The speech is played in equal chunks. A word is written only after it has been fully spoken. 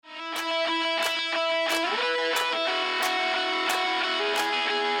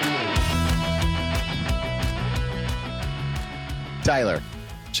Tyler.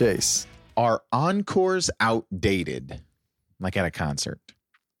 Chase. Are encores outdated? Like at a concert?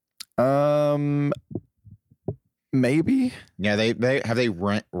 Maybe. Yeah, they have they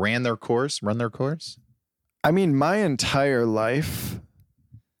run their course? I mean, my entire life,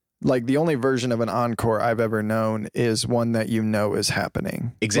 like the only version of an encore I've ever known is one that you know is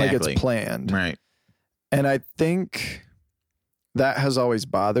happening. Exactly. Like it's planned. Right. And I think that has always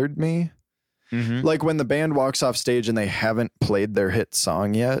bothered me. Mm-hmm. Like when the band walks off stage and they haven't played their hit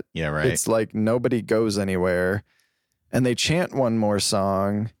song yet. Yeah, right. It's like nobody goes anywhere and they chant one more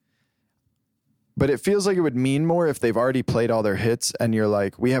song. But it feels like it would mean more if they've already played all their hits and you're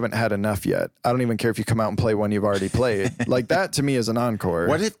like, we haven't had enough yet. I don't even care if you come out and play one you've already played. Like that to me is an encore.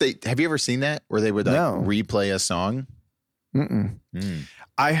 What if have you ever seen that where they would replay a song? Mm-mm.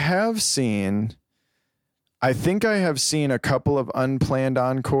 I think I have seen a couple of unplanned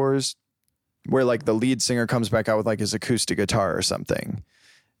encores where like the lead singer comes back out with like his acoustic guitar or something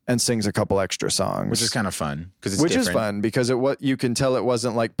and sings a couple extra songs. Which is kind of fun. Is fun because you can tell it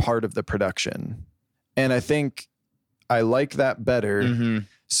wasn't like part of the production. And I think I like that better. Mm-hmm.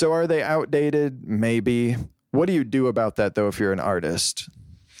 So are they outdated? Maybe. What do you do about that though if you're an artist?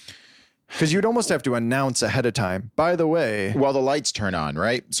 Because you'd almost have to announce ahead of time. By the way. Well, the lights turn on,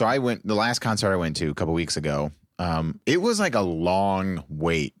 right? So the last concert I went to a couple weeks ago, it was like a long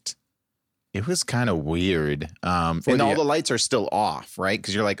wait. It was kind of weird. And all the lights are still off, right?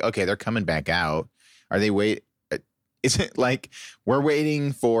 Because you're like, okay, they're coming back out. Are they Is it like we're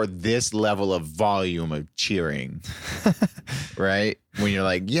waiting for this level of volume of cheering, right? When you're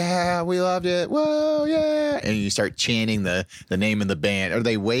like, yeah, we loved it. Whoa, yeah. And you start chanting the name of the band. Are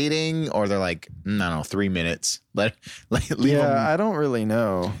they waiting or they're like, no, 3 minutes. Leave them. I don't really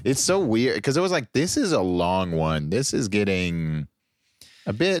know. It's so weird because it was like, this is a long one. This is getting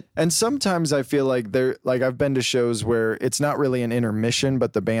a bit. And sometimes I feel like I've been to shows where it's not really an intermission,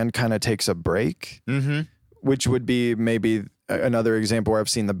 but the band kind of takes a break. Mm-hmm. Which would be maybe another example where I've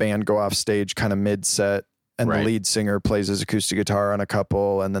seen the band go off stage kind of mid-set and the lead singer plays his acoustic guitar on a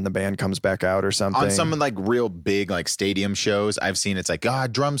couple and then the band comes back out or something. On some like real big like stadium shows, I've seen it's like,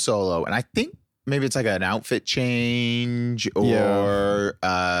 drum solo. And I think maybe it's like an outfit change or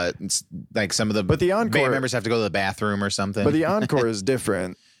it's like some of the encore, band members have to go to the bathroom or something. But the encore is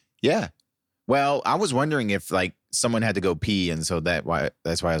different. Yeah. Well, I was wondering if like someone had to go pee and so that's why it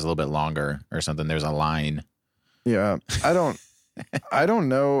was a little bit longer or something. There's a line. Yeah, I don't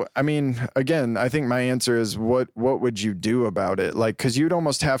know. I mean, again, I think my answer is what would you do about it? Like, because you'd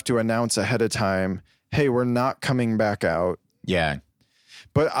almost have to announce ahead of time, hey, we're not coming back out. Yeah.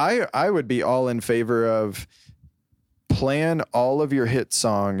 But I would be all in favor of plan all of your hit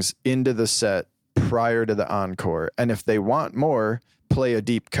songs into the set prior to the encore. And if they want more, play a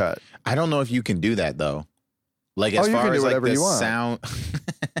deep cut. I don't know if you can do that though. Like as far as like the sound,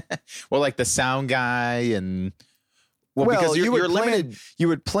 well, like the sound guy and because you're limited. You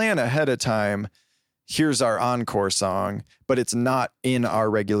would plan ahead of time. Here's our encore song, but it's not in our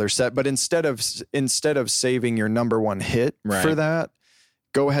regular set. But instead of saving your number one hit for that,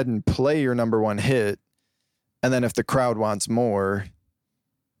 go ahead and play your number one hit, and then if the crowd wants more,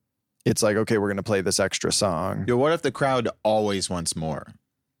 it's like, okay, we're going to play this extra song. Yeah, what if the crowd always wants more?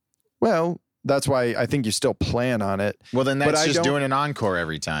 Well, that's why I think you still plan on it. Well, then that's just doing an encore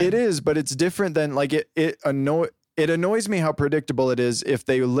every time. It is, but it's different than like it annoys me how predictable it is if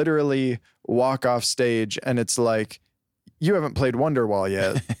they literally walk off stage and it's like, you haven't played Wonderwall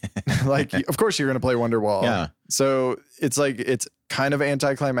yet. Like, of course you're going to play Wonderwall. Yeah. So it's like, it's kind of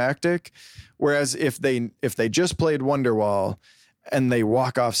anticlimactic. Whereas if they just played Wonderwall and they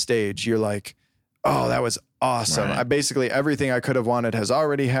walk off stage, you're like, oh, that was awesome. Right. Basically everything I could have wanted has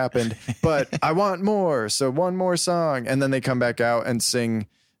already happened, but I want more. So one more song. And then they come back out and sing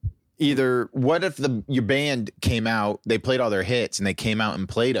either. What if your band came out, they played all their hits and they came out and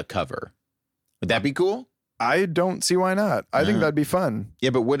played a cover? Would that be cool? I don't see why not. I think that'd be fun. Yeah,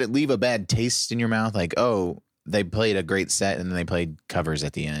 but would it leave a bad taste in your mouth? Like, oh, they played a great set and then they played covers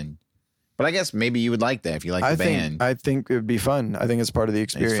at the end. But I guess maybe you would like that if you like the band. I think it would be fun. I think it's part of the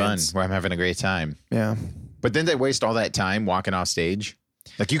experience. It's fun. I'm having a great time. Yeah. But didn't they waste all that time walking off stage?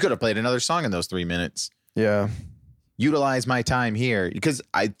 Like you could have played another song in those 3 minutes. Yeah. Utilize my time here because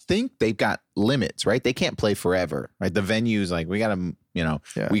I think they've got limits, right? They can't play forever, right? The venue's like, we got to,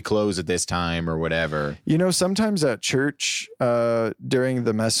 we close at this time or whatever. Sometimes at church during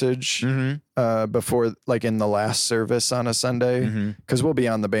the message before, like in the last service on a Sunday, because we'll be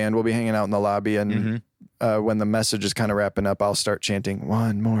on the band, we'll be hanging out in the lobby and when the message is kind of wrapping up, I'll start chanting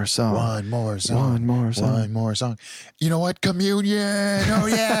one more song. One more song. One more song. One more song. You know what? Communion. Oh,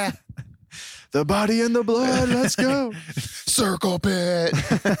 yeah. The body and the blood. Let's go. Circle pit.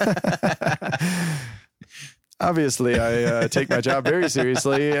 Obviously, I take my job very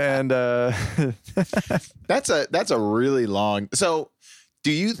seriously, and that's a really long. So,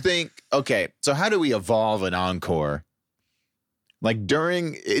 do you think? Okay, so how do we evolve an encore? Like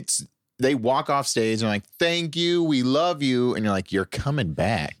they walk off stage and like, thank you, we love you, and you're like, you're coming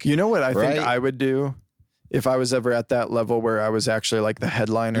back. You know what I think I would do if I was ever at that level where I was actually like the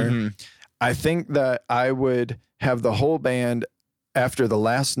headliner? Mm-hmm. I think that I would have the whole band after the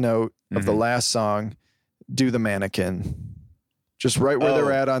last note of the last song do the mannequin. Just right where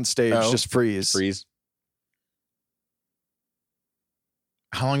they're at on stage, just freeze. Freeze.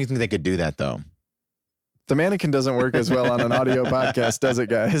 How long do you think they could do that, though? The mannequin doesn't work as well on an audio podcast, does it,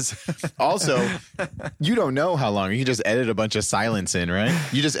 guys? Also, you don't know how long. You just edit a bunch of silence in, right?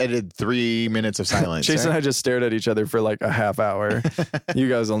 You just edited 3 minutes of silence. Chase and I just stared at each other for like a half hour. You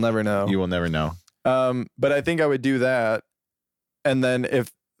guys will never know. You will never know. But I think I would do that. And then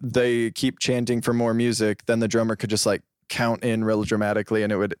if they keep chanting for more music, then the drummer could just like count in real dramatically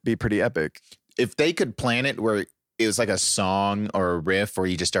and it would be pretty epic. If they could plan it where it was like a song or a riff where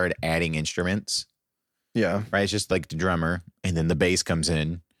you just started adding instruments. Yeah. Right. It's just like the drummer and then the bass comes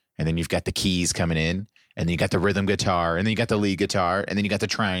in and then you've got the keys coming in and then you got the rhythm guitar and then you got the lead guitar and then you got the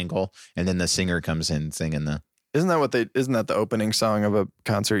triangle and then the singer comes in singing the. Isn't that the opening song of a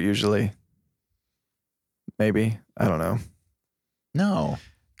concert usually? Maybe. I don't know. No.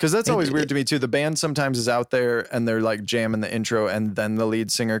 Because that's always weird to me too. The band sometimes is out there and they're like jamming the intro and then the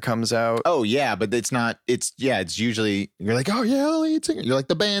lead singer comes out. Oh yeah, but it's not. It's usually you're like, oh yeah, the lead singer. You're like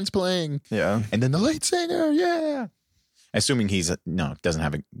the band's playing. Yeah, and then the lead singer, yeah. Assuming doesn't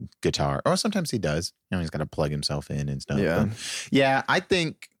have a guitar, or sometimes he does. He's got to plug himself in and stuff. Yeah, but yeah. I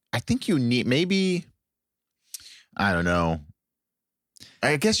think you need maybe. I don't know.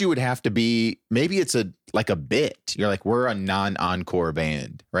 I guess you would have to be, maybe it's a bit. You're like, we're a non-encore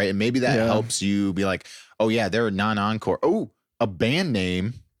band, right? And maybe that helps you be like, oh yeah, they're a non-encore. Oh, a band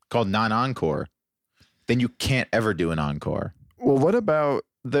name called non-encore. Then you can't ever do an encore. Well, what about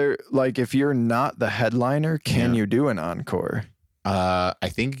if you're not the headliner, can you do an encore? I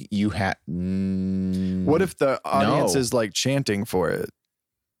think you have. What if the audience is like chanting for it?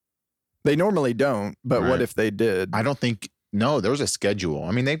 They normally don't, but what if they did? I don't think. No, there was a schedule.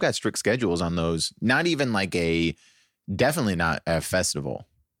 I mean, they've got strict schedules on those. Not even definitely not a festival,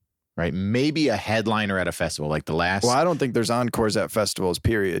 right? Maybe a headliner at a festival, like the last. Well, I don't think there's encores at festivals,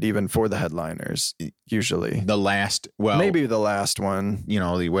 period, even for the headliners, usually. Maybe the last one.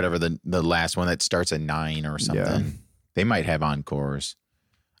 Whatever the last one that starts at 9 or something. Yeah. They might have encores.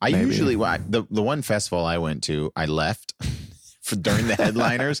 The one festival I went to, I left. During the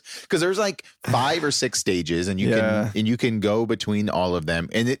headliners, because there's like 5 or 6 stages and you can go between all of them,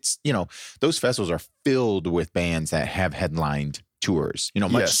 and it's those festivals are filled with bands that have headlined tours,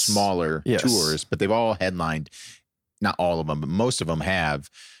 much smaller tours, but they've all headlined, not all of them, but most of them have.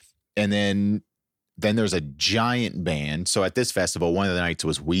 And then there's a giant band. So at this festival, one of the nights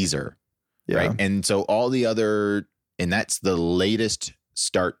was Weezer, right? And so and that's the latest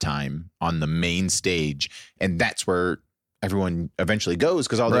start time on the main stage, and that's where everyone eventually goes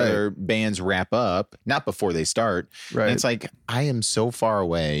because all the other bands wrap up, not before they start. Right. And it's like, I am so far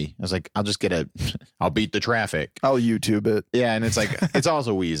away. I was like, I'll beat the traffic. I'll YouTube it. Yeah. And it's like, it's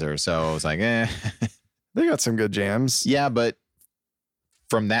also Weezer. So I was like, They got some good jams. Yeah. But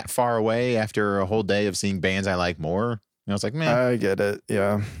from that far away after a whole day of seeing bands I like more, I was like, man. I get it.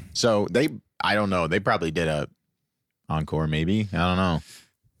 Yeah. So I don't know. They probably did a encore maybe. I don't know.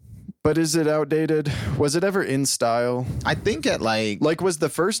 But is it outdated? Was it ever in style? I think at was the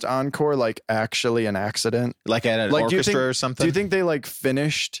first encore actually an accident? Like at an orchestra or something? Do you think they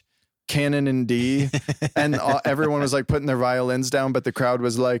finished Canon in D and everyone was putting their violins down, but the crowd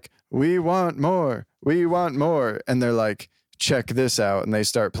was like, we want more, we want more. And they're like, check this out. And they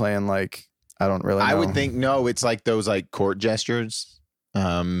start playing I don't really know. I would think, no, it's like those court gestures.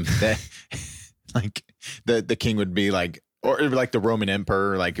 That the king would be like, or like the Roman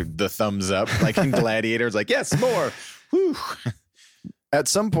emperor, the thumbs up, in Gladiators, yes, more. Whew. At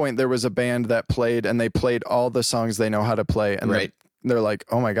some point, there was a band that played, and they played all the songs they know how to play, and they're like,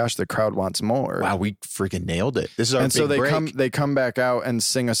 "Oh my gosh, the crowd wants more!" Wow, we freaking nailed it. This is our big break. They come back out and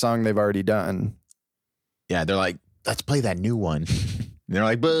sing a song they've already done. Yeah, they're like, "Let's play that new one." And they're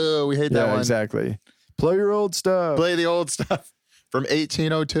like, "Boo, we hate that one." Exactly. Play your old stuff. Play the old stuff from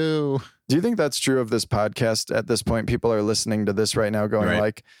 1802. Do you think that's true of this podcast at this point? People are listening to this right now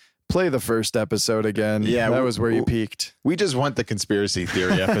going play the first episode again. Yeah, that was where you peaked. We just want the conspiracy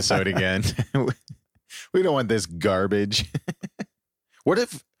theory episode again. We don't want this garbage. What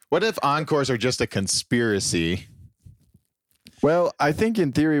What if encores are just a conspiracy? Well, I think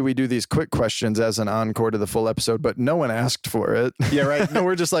in theory we do these quick questions as an encore to the full episode, but no one asked for it. Yeah, right.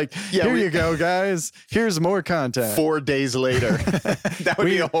 We're just like, here you go, guys. Here's more content. 4 days later. That would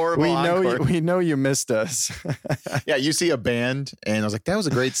be a horrible encore. We know you missed us. Yeah, you see a band, and I was like, that was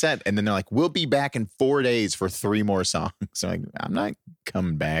a great set. And then they're like, we'll be back in 4 days for 3 more songs. So I'm not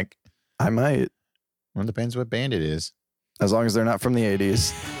coming back. I might. Well, it depends what band it is. As long as they're not from the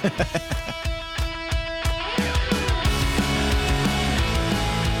 80s.